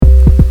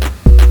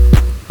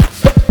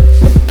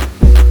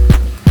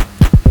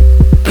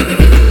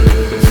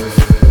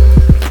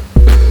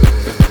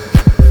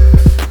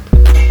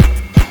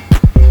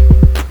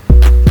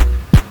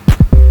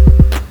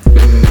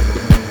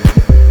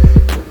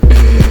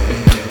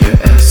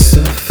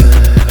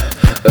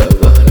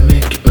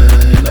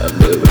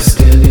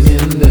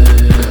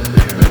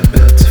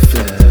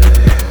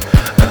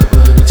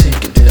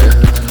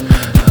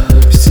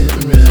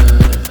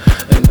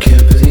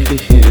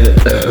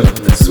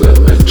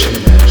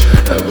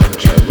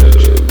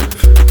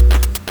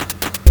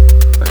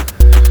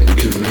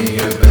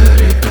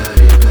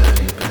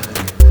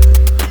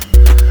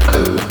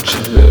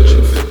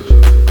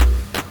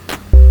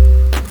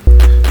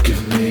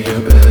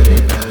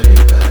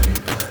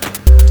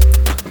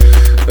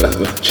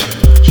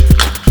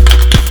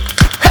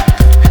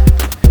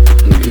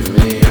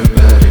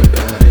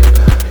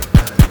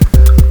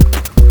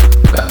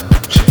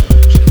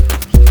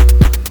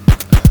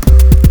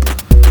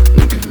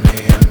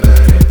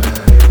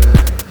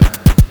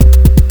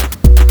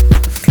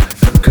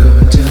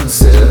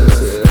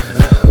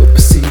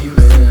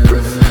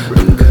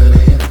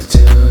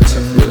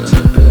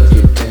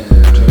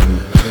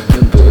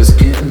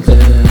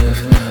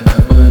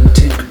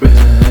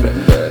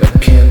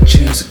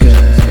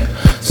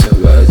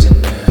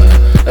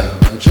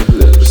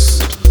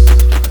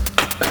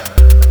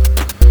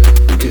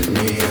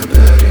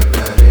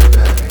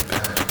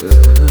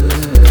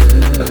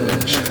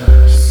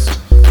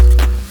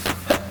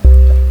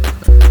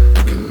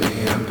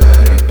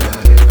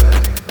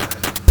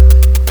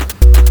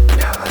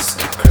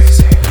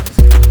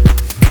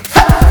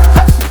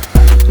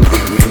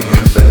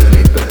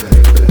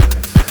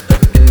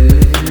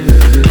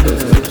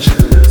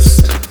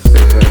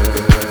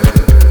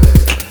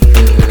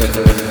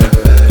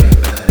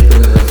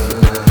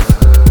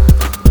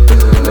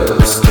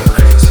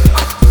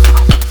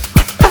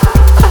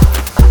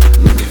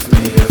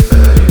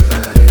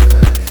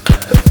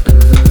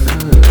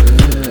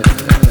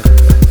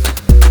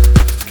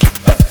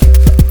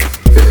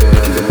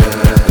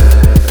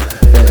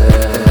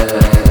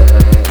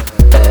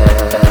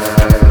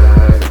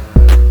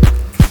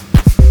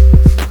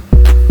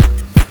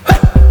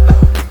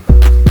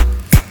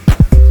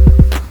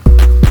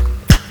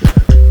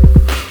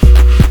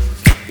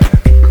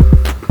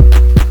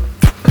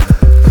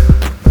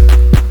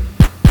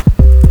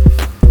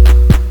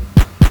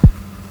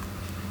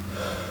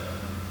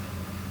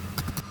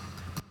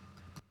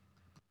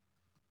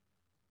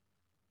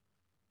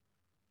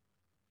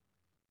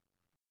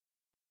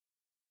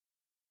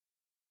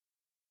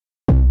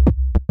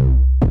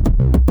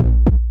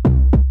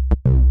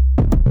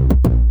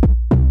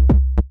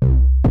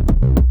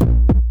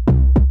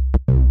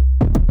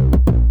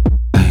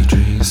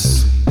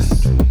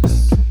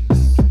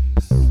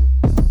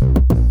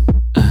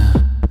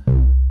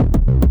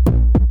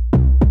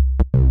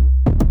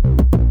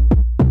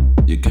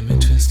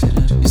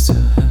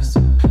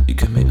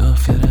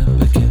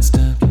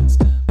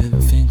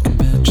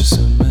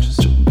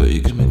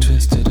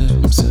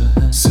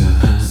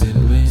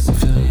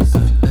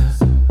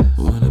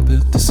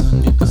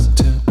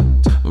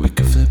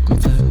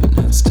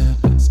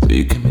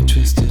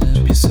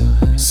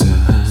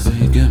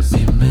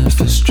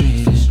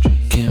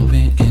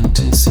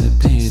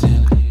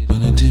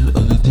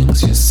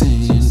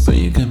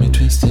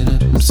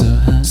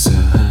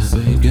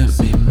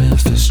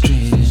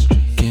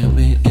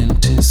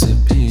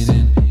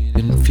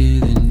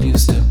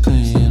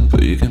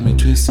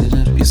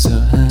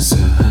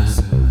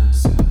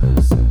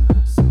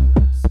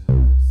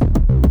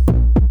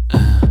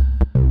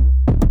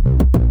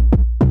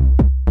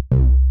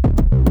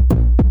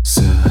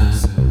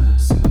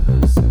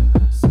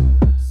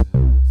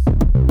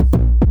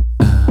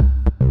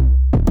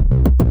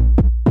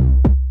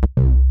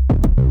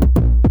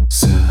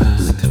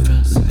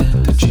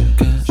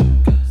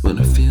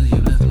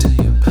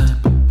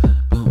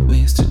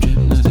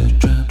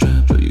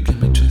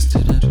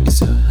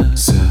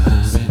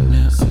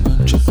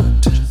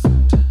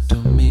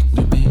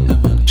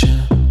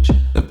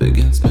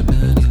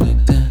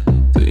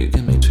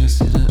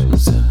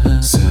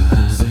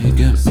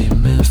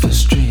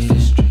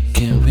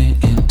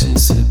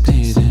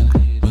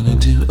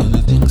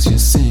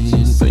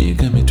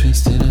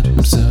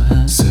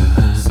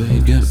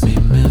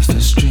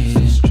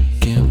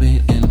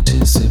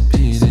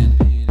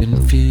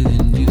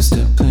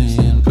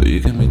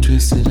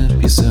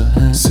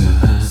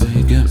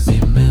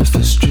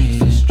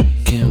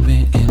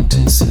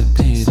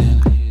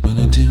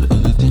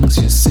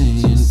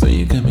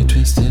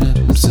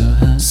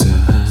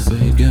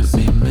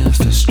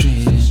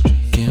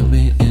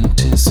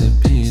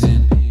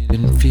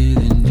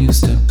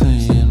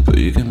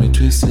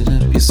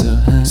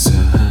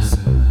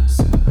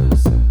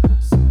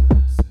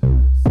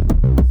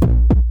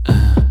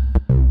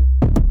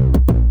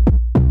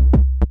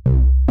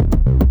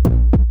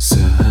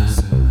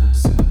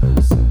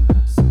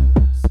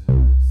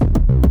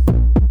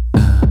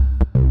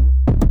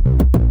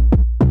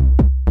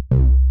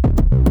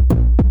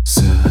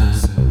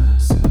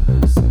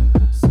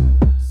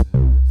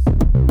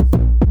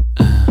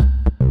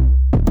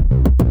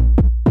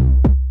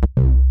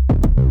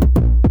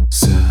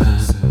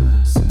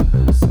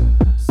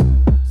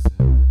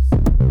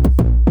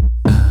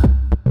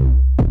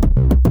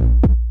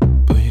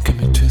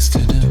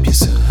twisted up, you're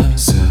so hot,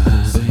 so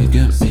hot. But you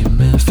got me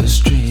mad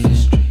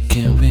frustrated.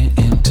 Can't wait,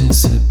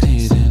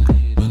 anticipating.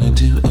 Wanna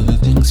do all the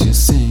things you're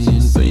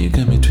saying, but you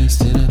got me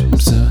twisted up, I'm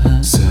so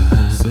hot, so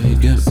hot. But you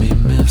got me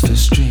mad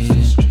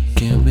frustrated.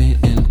 Can't wait,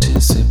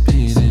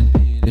 anticipating.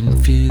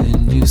 Been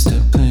feeling you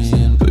stop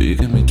playing, but you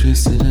got me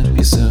twisted up,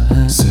 you're so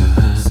hot, so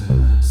hot.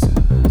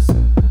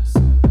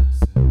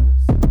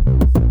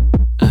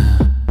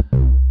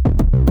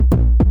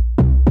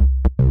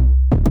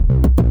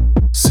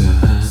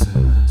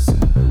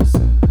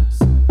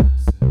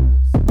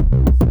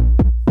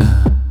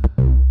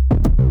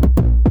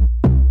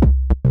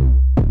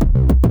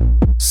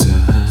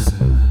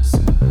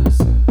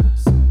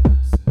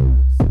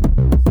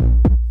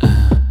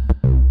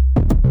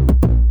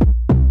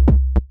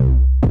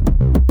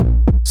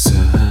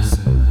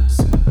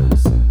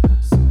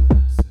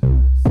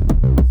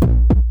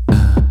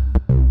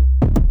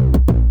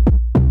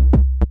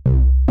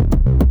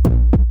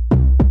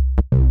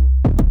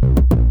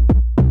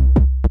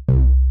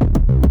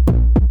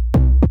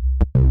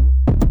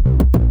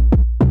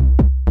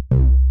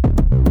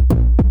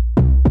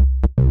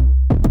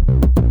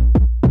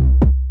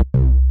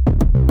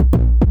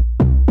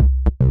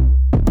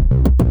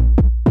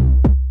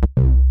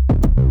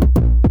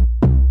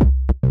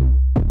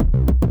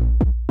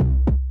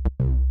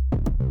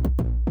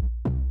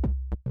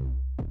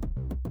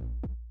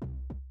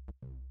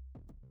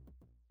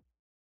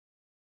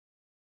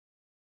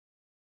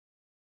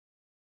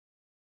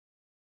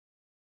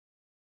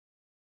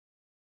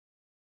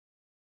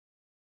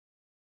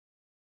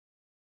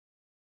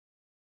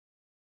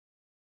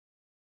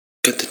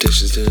 Got the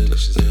dishes done,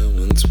 now I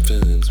want some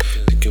fun.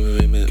 Thinking when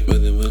we met, more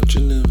than want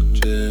your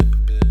number.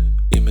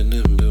 You're my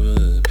number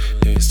one.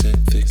 Hair stack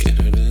thick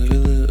and her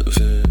never love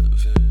her.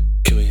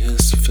 Can we have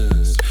some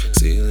fun?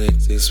 See you like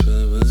this, but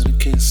I wanna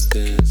kiss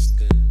that.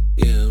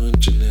 Yeah, I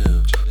want you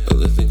now.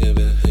 All I think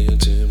about how you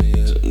turn me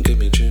out and get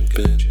me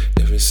tripping.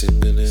 Every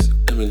single night,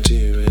 I'ma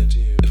do it.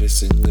 Every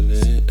single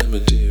night, I'ma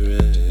do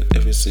it.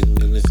 Every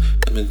single night,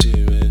 I'ma do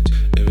it.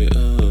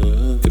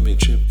 Get me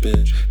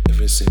tripping.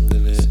 Every single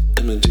night,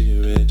 I'ma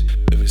do it.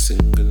 Every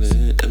single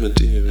night, I'ma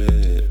do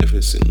it.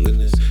 Every single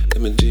night,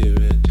 I'ma do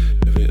it.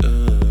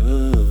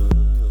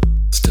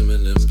 Still my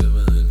number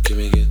one. Can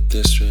we get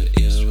this right?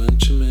 Yeah, I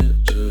want you, man.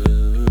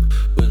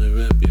 Wanna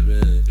wrap you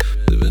right.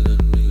 Living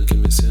on me, get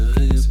me so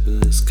high up in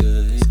the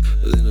sky.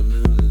 A little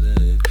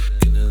moonlight.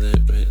 Can I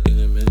light right in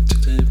a mental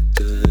type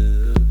to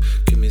love?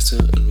 Get me so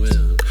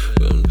unwound.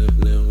 Wound up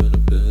now, wanna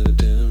put it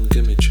down.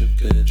 Get me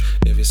tripping.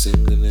 Every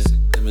single night,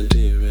 I'ma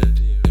do it.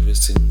 Every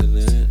single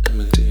night,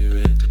 I'ma do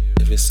it.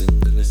 Every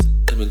single night, I'ma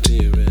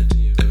do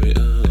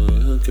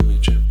it. Get me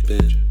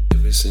tripping.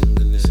 Every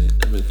single night,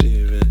 I'ma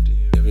do it.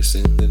 Every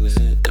single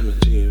night, I'ma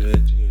do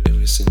it.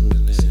 Every single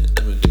night,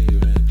 I'ma do it.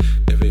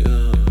 Get me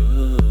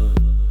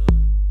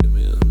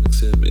all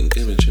mixed up and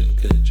get me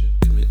tripping.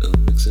 Get me all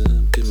mixed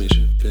up, get me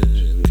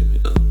tripping. Get me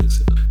all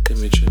mixed up, get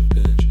me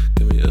tripping.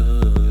 Get me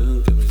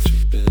tripping.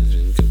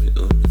 Get me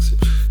all mixed up,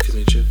 get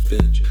me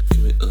tripping. Get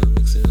me all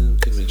mixed up,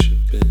 get me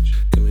tripping.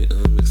 Get me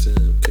all mixed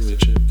up, get me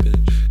tripping.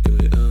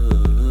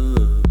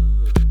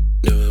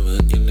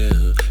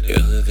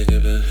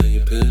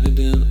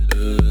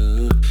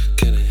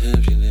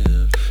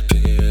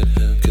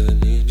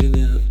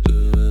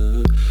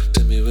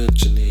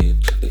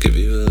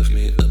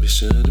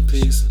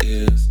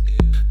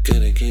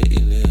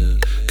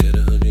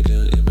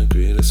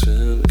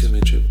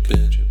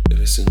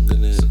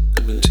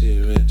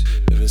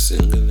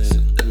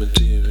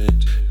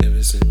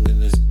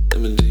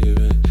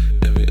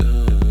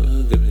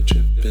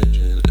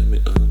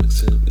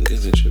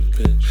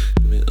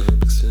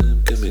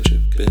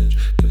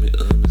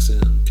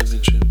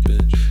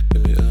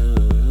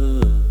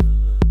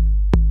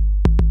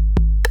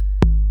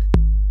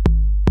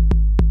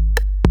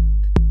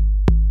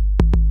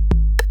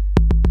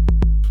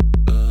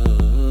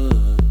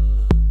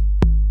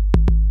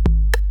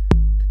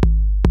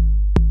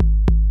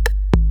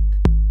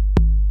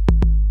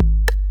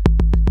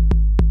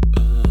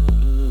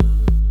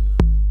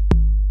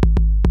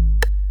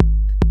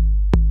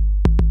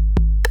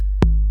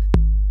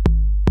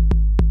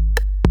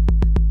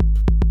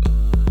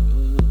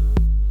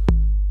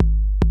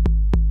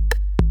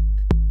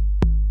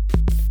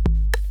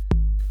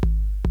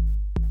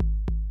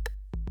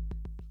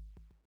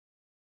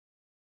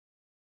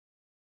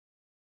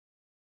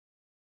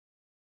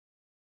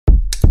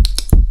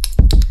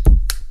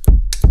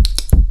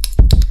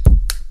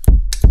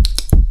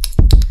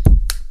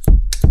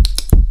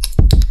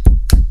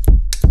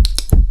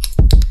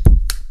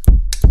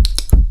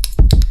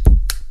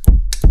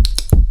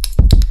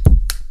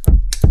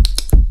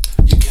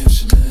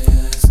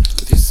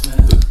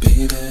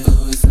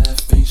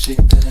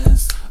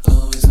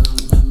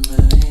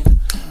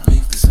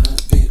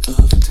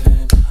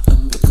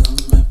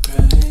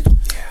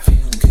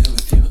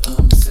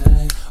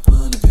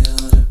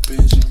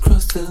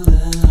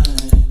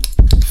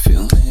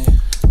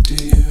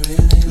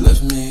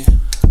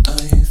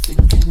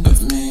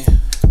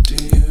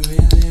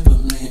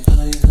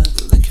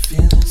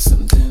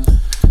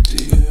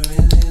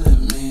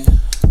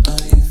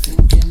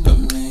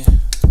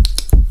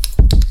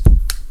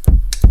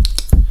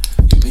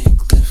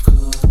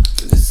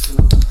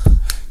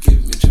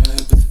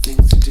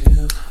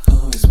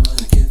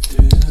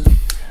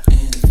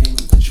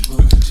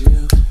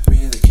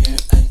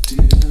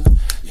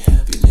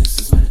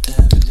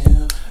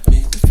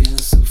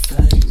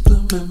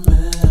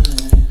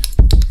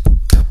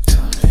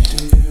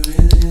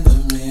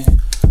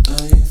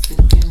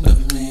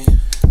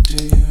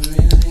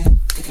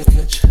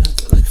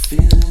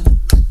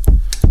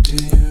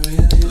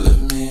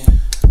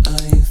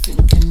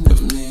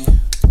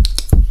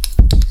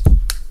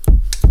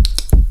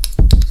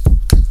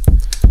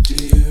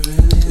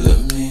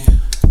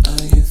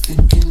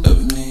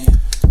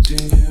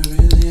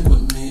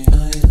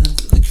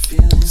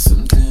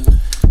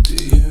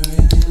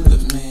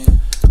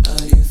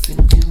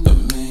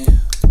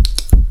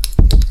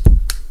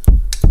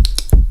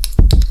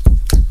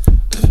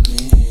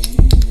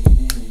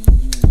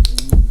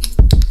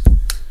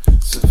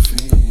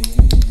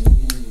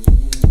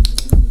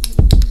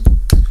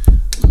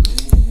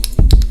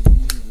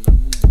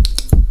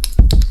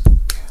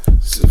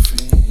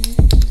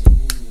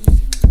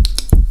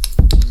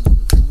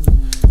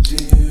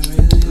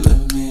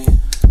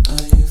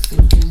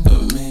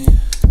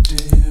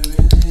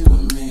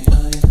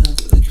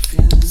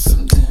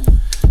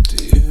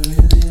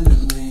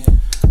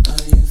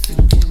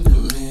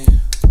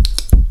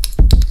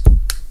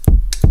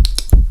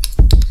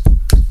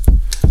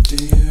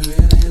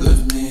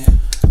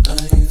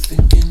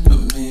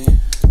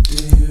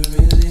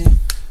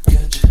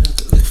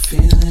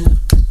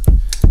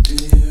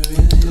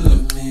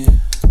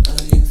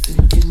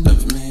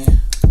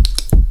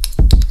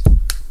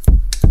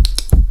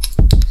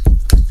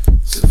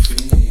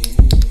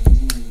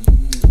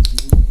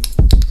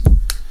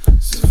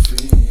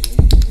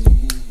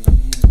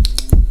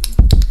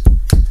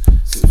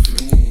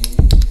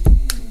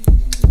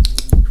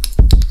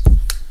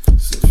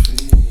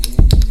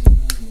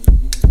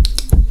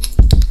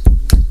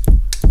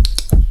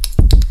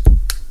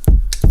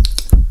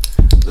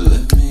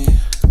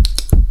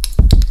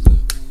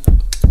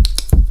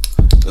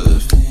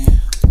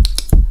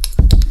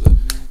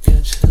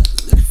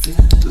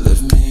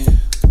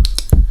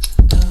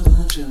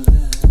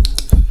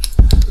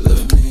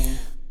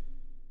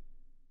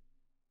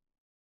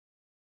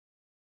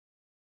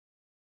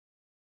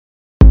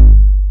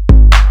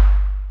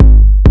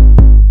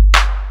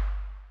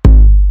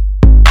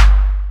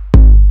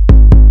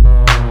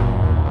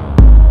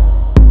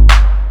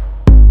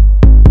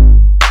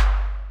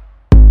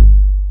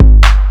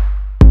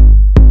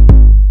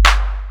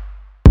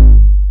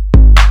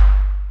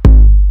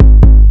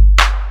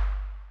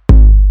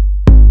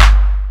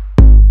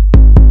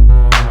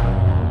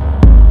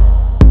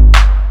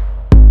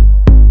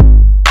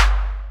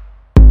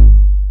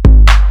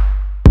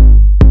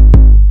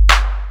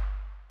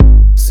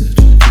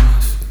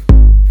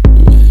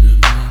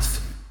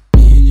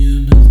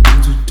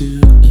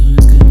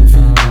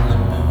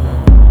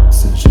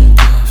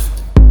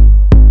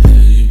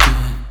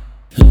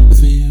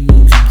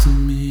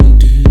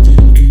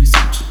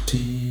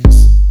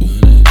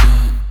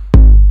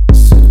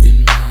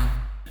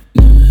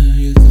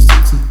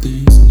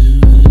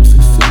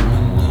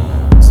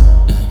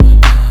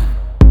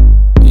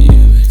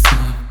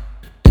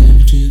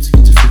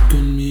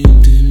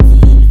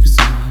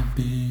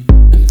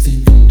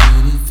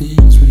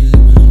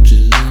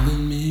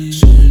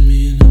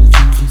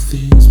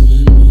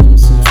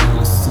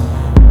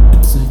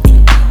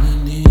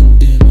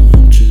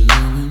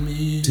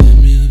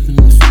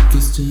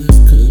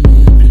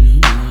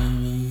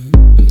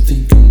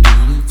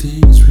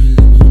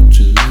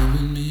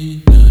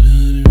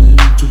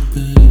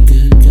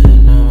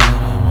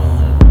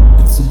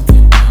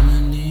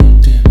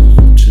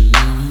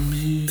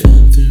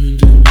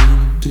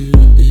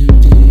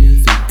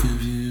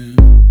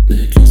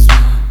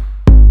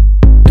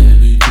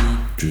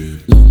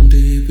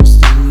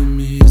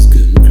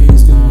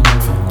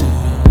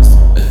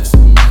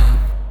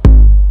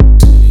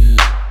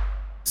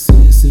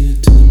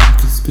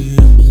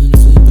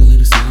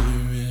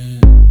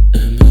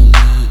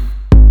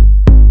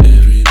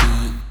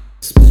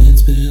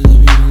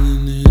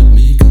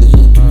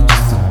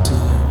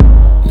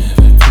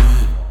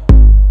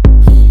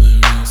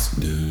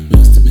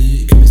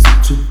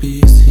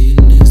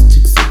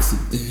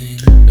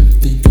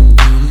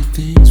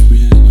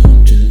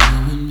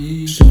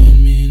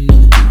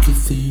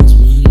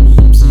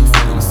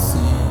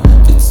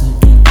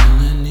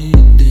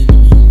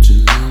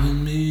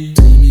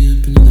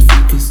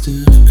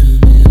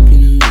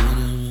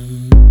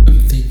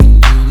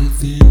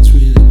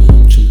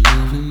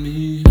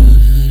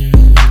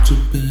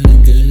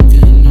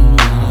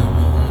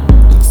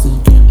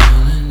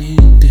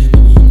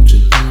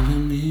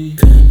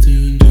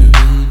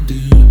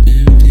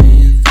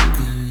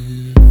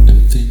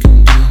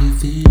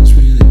 things,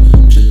 really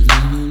want your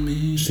love on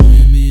me.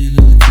 Showing me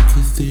another kick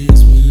of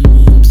things when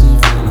I'm so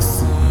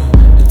fantasy.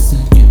 It's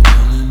like you're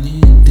all I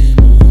need, damn,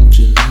 I want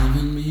your love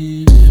on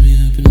me. Tear me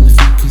up in the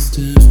freaky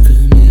stuff,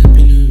 call me up,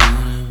 you know what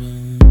I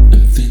want.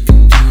 I'm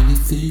thinking dirty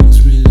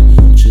things, really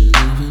want your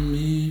love on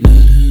me. Not how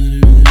to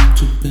really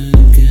want you, but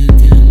I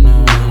can't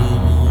know what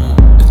I want.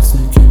 It's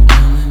like you're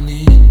all I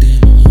need,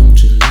 damn, I want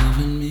your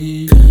love on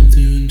me. Come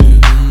through and do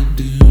what I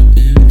do,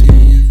 every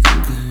day you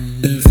think I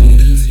am.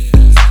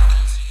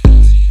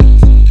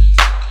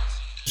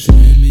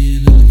 Showing me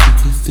another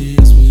kick of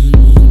things when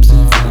I'm so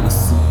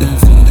fantasy.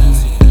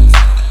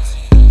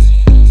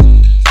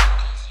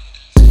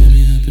 Tear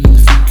me up in the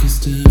freaky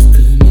stuff,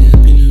 call me up,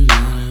 you know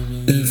what I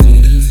want.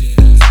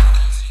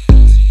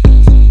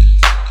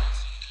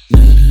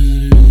 Not how to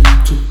really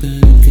want you, but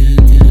I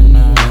can't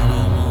know what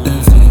I want.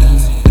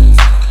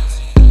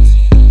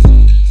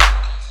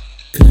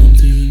 Come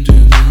through and do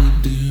what I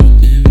do,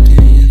 every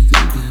day you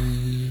think I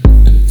am.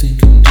 I'm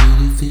thinking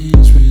dirty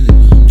things, really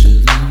want your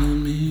love on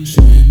me.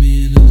 Showing me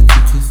another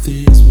kick of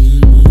things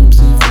when I'm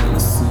so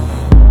fantasy.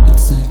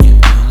 It's like you're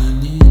all I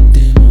need,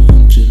 damn, I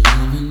want your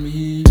love on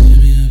me. Tear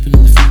me up in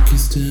the freaky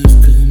stuff,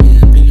 call me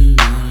up, you know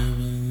what I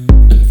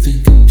want. I'm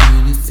thinking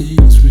dirty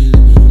things,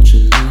 really want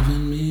your love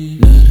on me.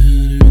 Not how to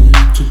really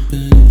want you,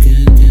 but I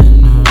can't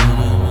know what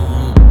I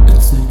want.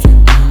 It's like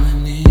you're all I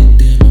need,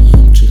 damn, I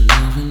want your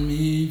love on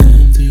me.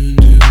 Come through and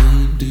do what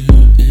I do,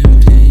 every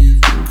day you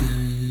think I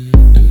am.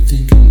 I'm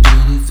thinking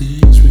dirty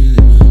things,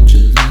 really want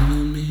your love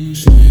on me.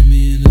 Showing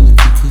me another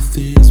kick of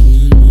things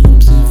when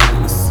I'm so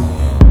fantasy.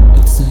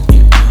 It's like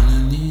you're all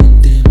I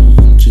need, damn, I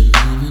want your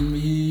love on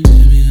me.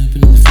 Tear me up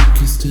in the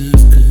freaky stuff,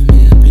 call me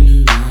up, you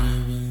know what I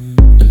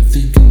want. I'm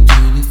thinking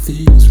dirty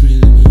things,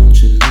 really want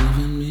your love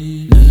on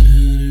me. Not how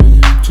to really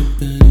want you,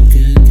 but I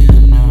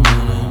can't know what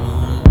I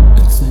want.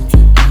 It's like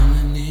you're all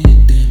I need,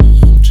 damn, I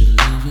want your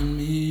love on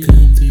me.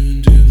 Come through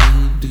and do what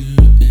I do,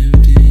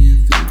 every day you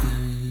think I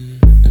am.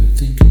 I'm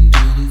thinking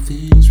dirty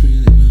things,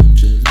 really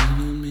want your love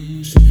on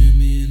me. Showing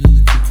me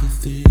another kick of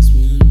things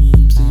when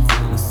I'm so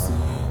fantasy.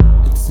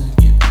 It's like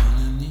you're all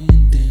I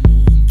need, damn, I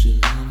want your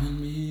love on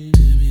me.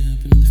 Tear me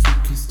up in the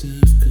freaky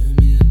stuff, call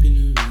me up, you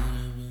know what I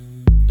want.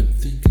 I'm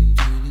thinking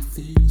dirty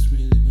things,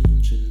 really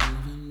want your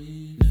love on me.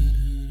 Not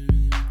how to really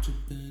want you,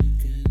 but I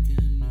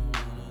can't know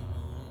what I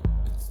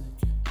want. It's like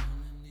you're all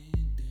I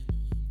need, damn,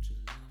 I want your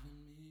love on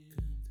me.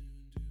 Come through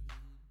and do what I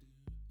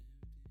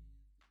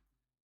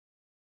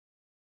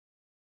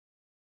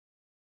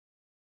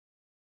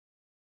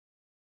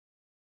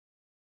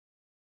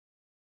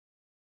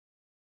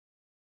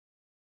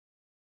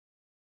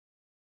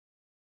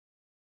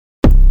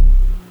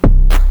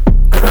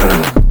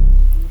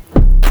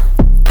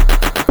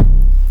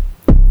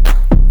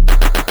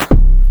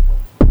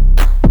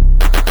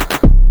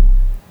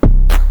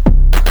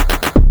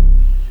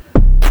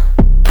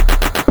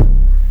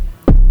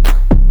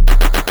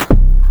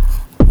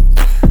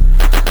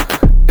do.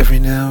 Every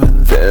now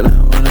and then I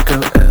wanna go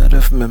out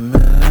of my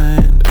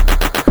mind.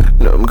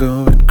 No, I'm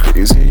going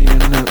crazy,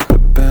 you're not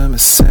by my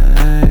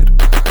side.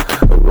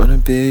 I wanna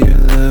be your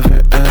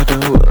lover, I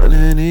don't want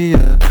any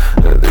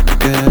other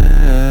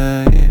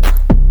guy.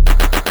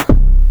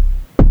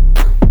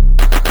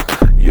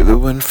 You're the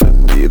one for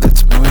me,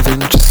 that's more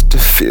than just a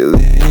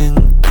feeling.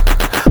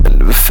 I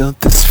never felt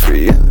this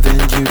free, and then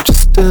you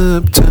just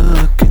stopped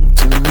talking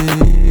to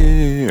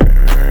me.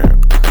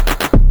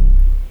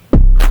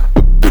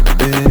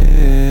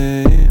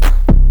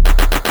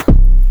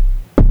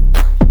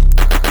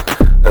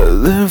 I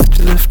love that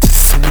you love to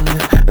sing,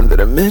 and that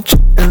I met you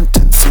out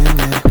dancing,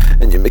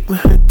 and you make my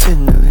heart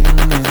tingling,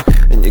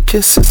 and your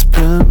kiss is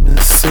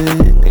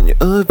promising, and you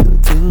all been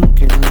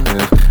thinking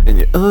of, and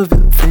you all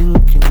been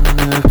thinking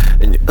of,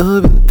 and you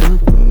all been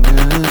thinking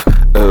of.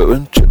 Oh,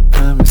 aren't you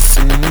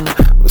promising?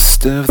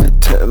 Most of the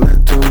time I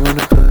don't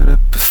wanna put up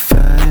a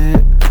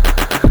fight.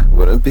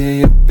 Wanna be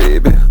your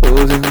baby,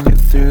 holding you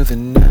through the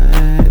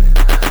night.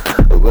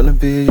 I wanna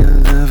be your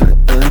lover,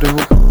 I don't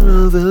want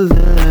all the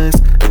lies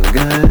and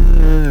guys.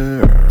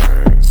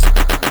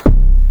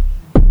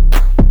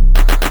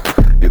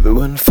 You're the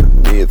one for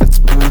me, that's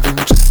more than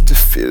just a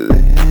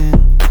feeling.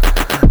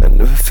 I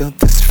never felt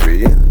this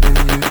free, and then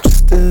you just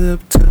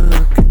stopped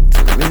talking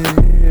to me.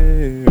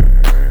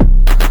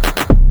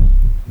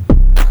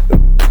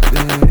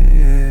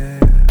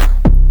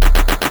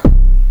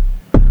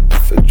 I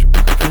thought you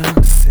were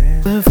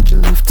promising. Love that you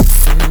love to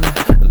sing,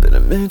 and then I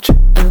met you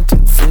out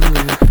dancing,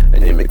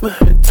 and you make my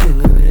heart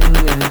tingling,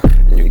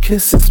 and your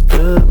kiss is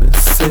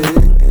promising,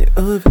 and you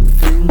all been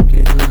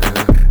thinking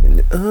of, and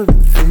you all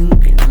been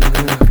thinking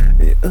of,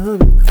 and you all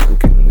been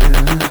thinking of.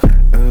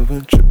 Oh,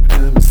 aren't you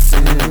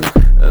promising?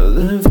 I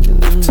love that you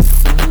love to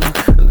sing,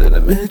 and then I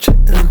met you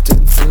out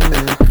dancing,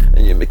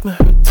 and you make my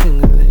heart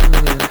tingling,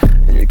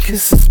 and your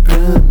kiss is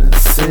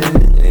promising,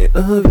 and you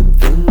all been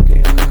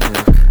thinking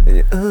of, and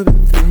you all been